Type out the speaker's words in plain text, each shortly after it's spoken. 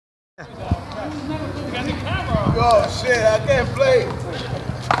Oh shit, I can't play.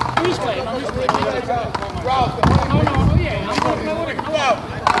 Who's playing? No, who's playing? Ralph. No, yeah.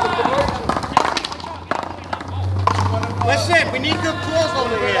 Listen, we need good calls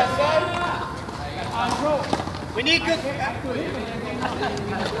over here. We need good.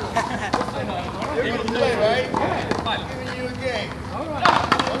 You're gonna play, right? I'm giving you a game.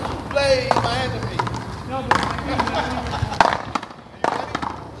 Once you play, he's my enemy.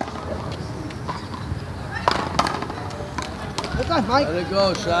 Let it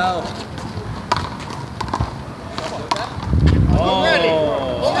go, Sal. Already.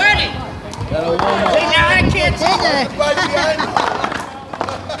 Got a warm up. See, now I can't take it.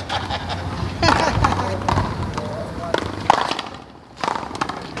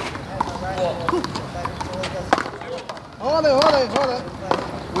 Hold it.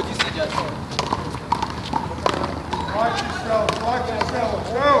 What'd you say, Judge? Watch yourself,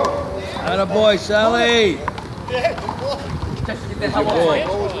 go. Atta boy, Sally. Get the hell off.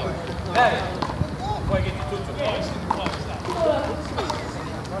 Hey.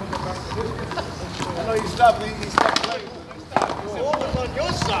 I know you stopped playing. The ball was on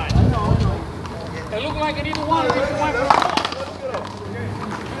your side. It looked like it either one.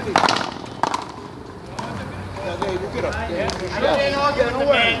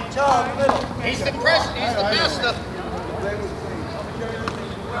 He's the president. He's the master.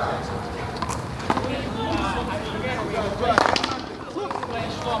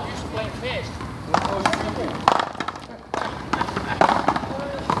 Playing slow, I'm used to playing fast.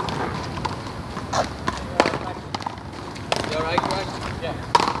 You all right, Greg? Yeah.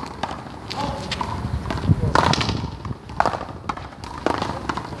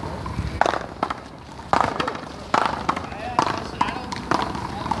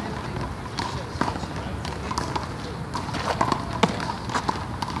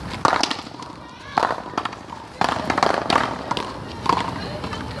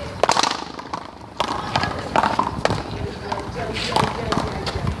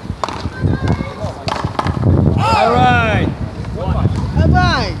 All right.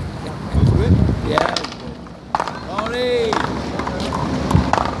 Bye-bye. Yeah. Tony.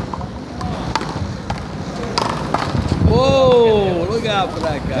 Whoa, look out for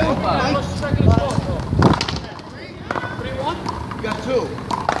that guy. What's the second score? 3-1? You got two.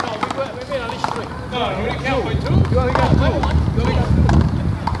 No, we made at least 3. No, you only count by two. You only got 2.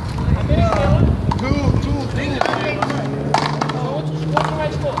 I think it's Two. what's the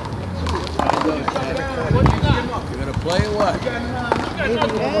right score? What do you got? You gonna play or what?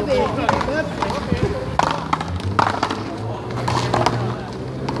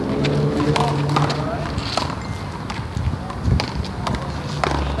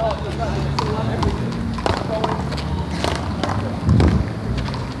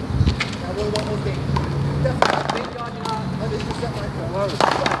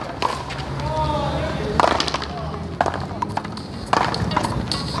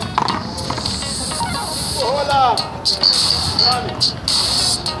 Hola.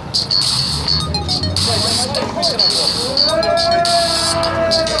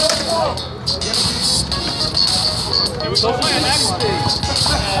 So playing next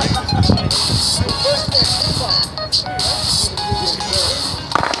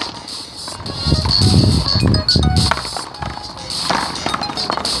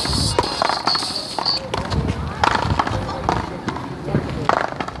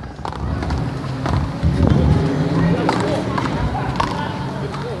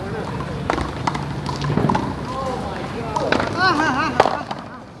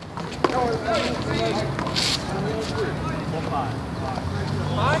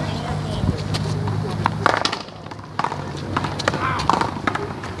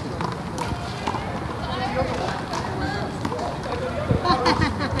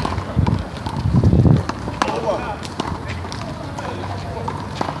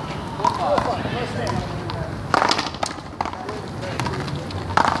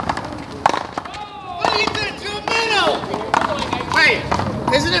What are you doing to your middle? Wait,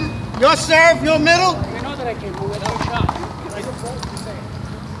 isn't it your serve, your middle? You know that I can move it out shot.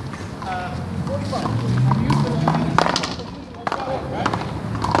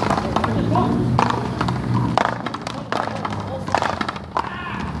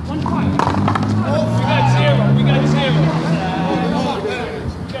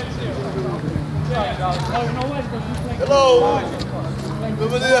 Hello.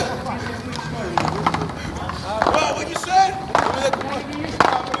 Over there. What you said? Over there, come on.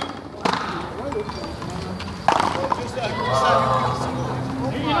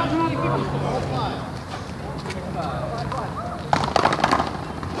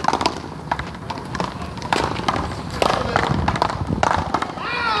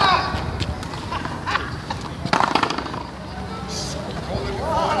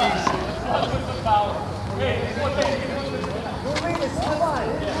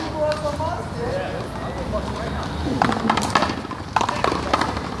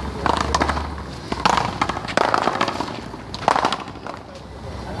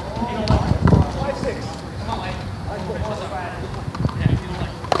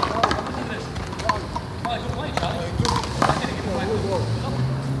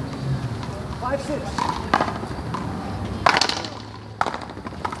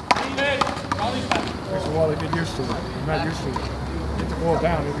 to get used to it. I'm not used to it. Get the ball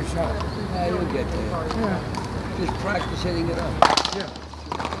down every shot. Yeah, you'll get there. Yeah. Just practice hitting it up. Yeah.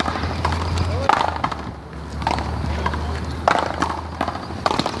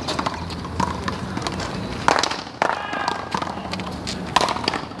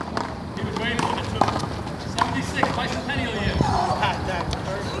 He was waiting on it too. 76, bicentennial year.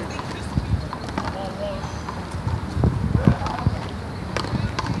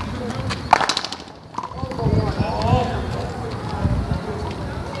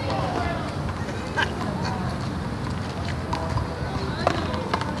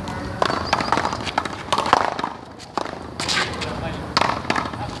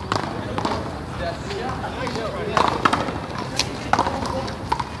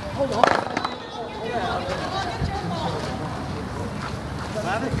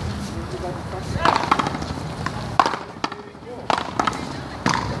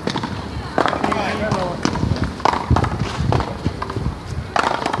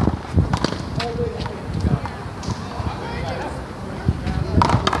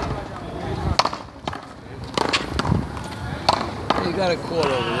 You got a court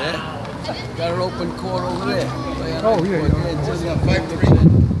over there. Got an open court over there. Oh, yeah, yeah. Until you fight the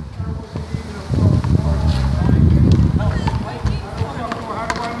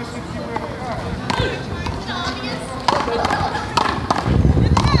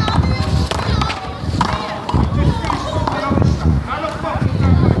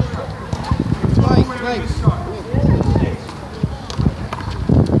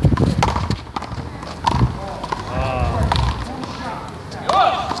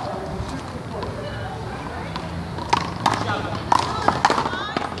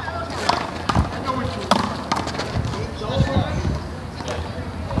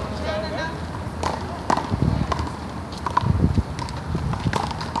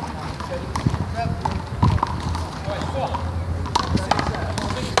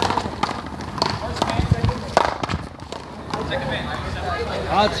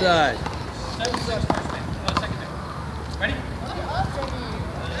outside. 7-6 first man. No, second man. Ready?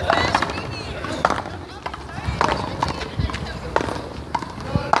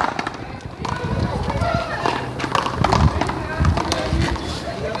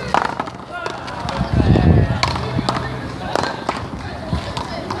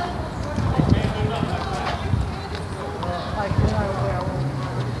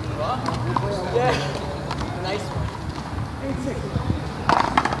 Nice one.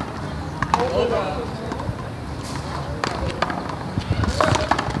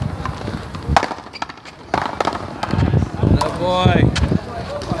 Good boy.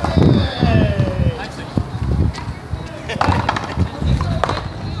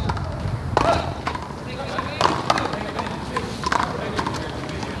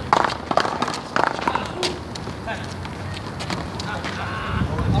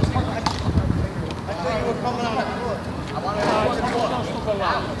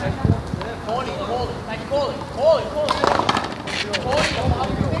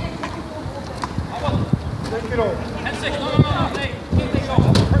 Take it over. 10-6. No. Hey, keep this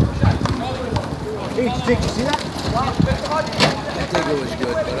over. Perfect shot. Hey, Dick, you see that? I think it was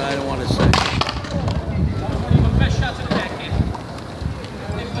good, but I don't want to say. One of the best shots in the backhand.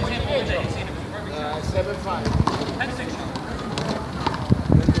 He plays handball all day. He's seen it. Perfect shot. 7-5. 10-6 shot.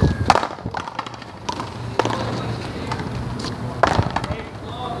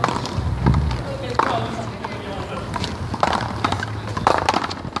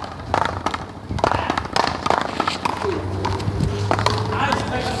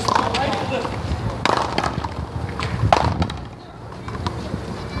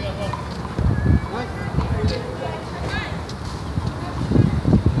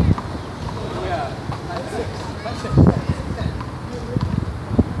 Yeah. 10-6.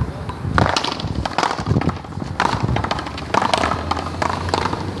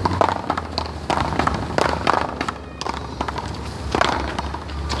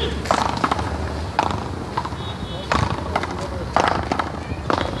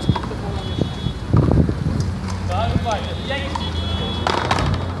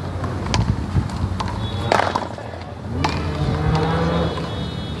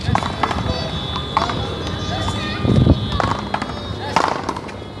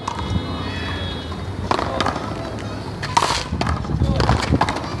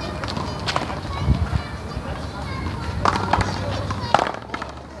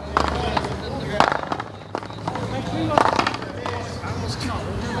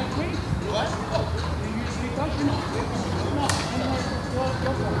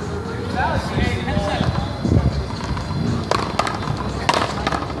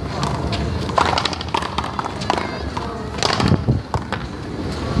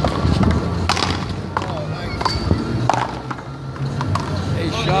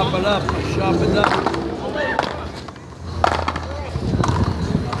 Sharpen up. Sharpen up.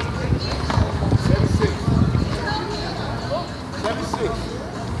 7-6. 7-6.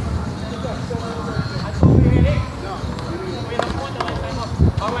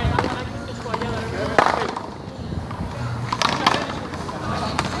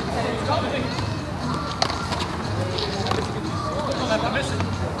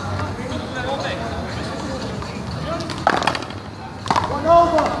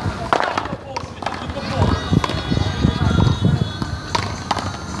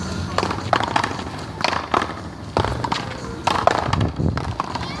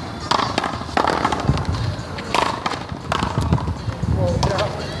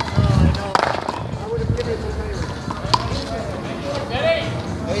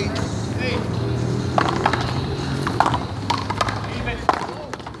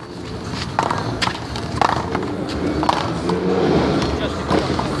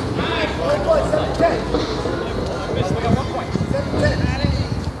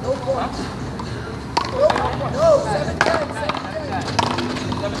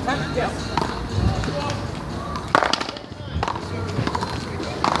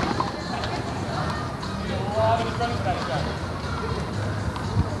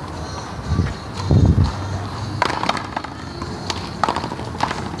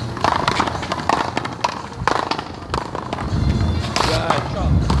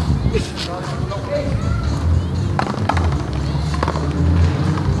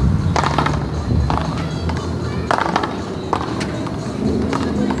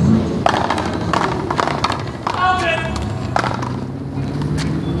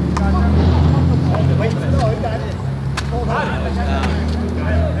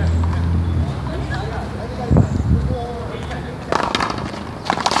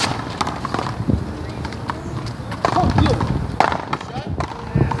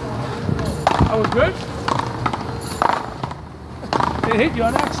 That was good? It hit you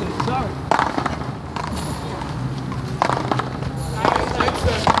on accident, sorry.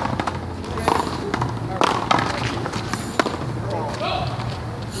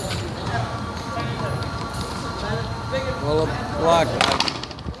 Well, block.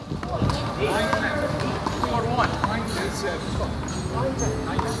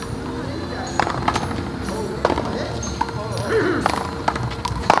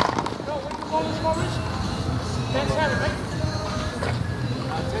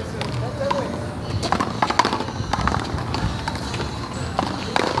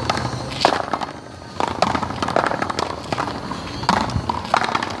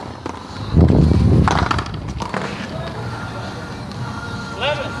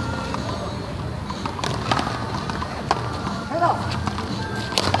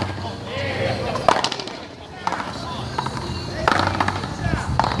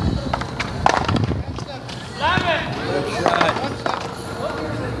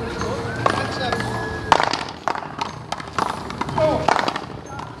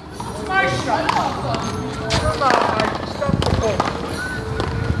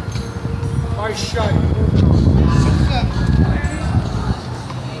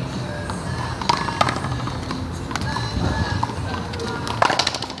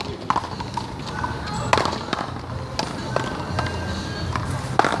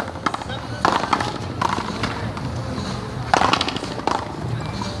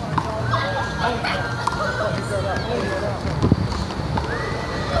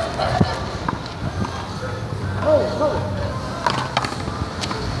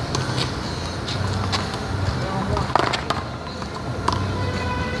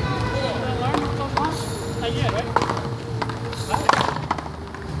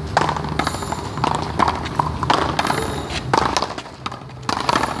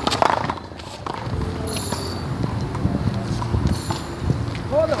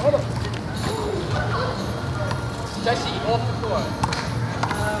 Jesse, off the floor.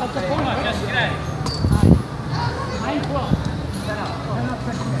 Off the corner, Jesse, get out. 9-12.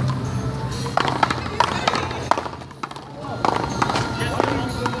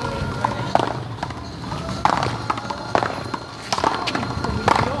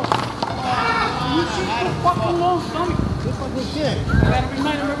 Fucking long stomach. Just like we did. I gotta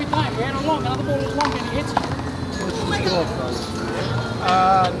remind him every time. We had a long, another ball is long and he hits it. What's the score, fellas?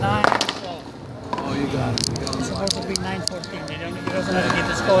 9-12. Oh, you got it. You got It's it. supposed to be 9-14. He doesn't have to get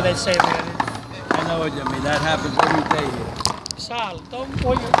the score they say we had it. I know what you mean. That happens every day here. Sal, don't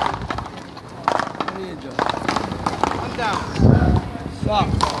boy you. What are you doing? One down. Stop.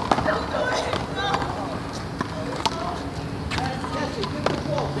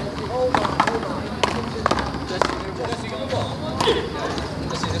 Hold on, hold on. Jesse, give the ball.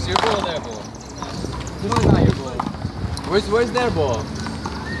 Jesse, Where's their ball?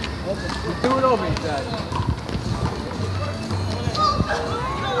 Do it over, Dad.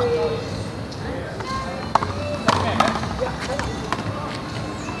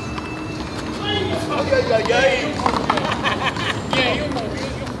 Yeah, you move.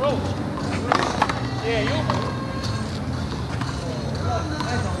 You froze. Yeah, you move.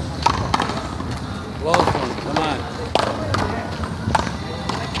 Close one, come on.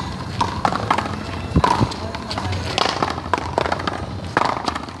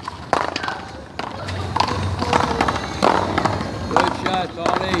 Good shot,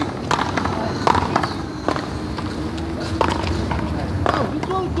 Tony. Oh, you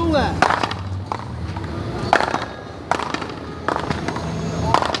don't do that.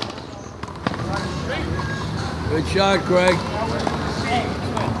 Good shot, Craig.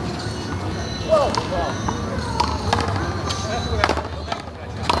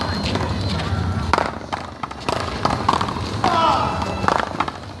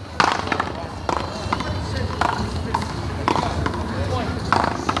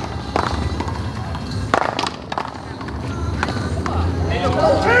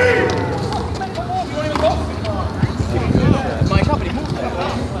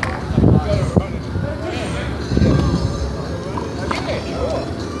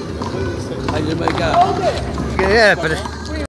 How did you make out? Yeah, but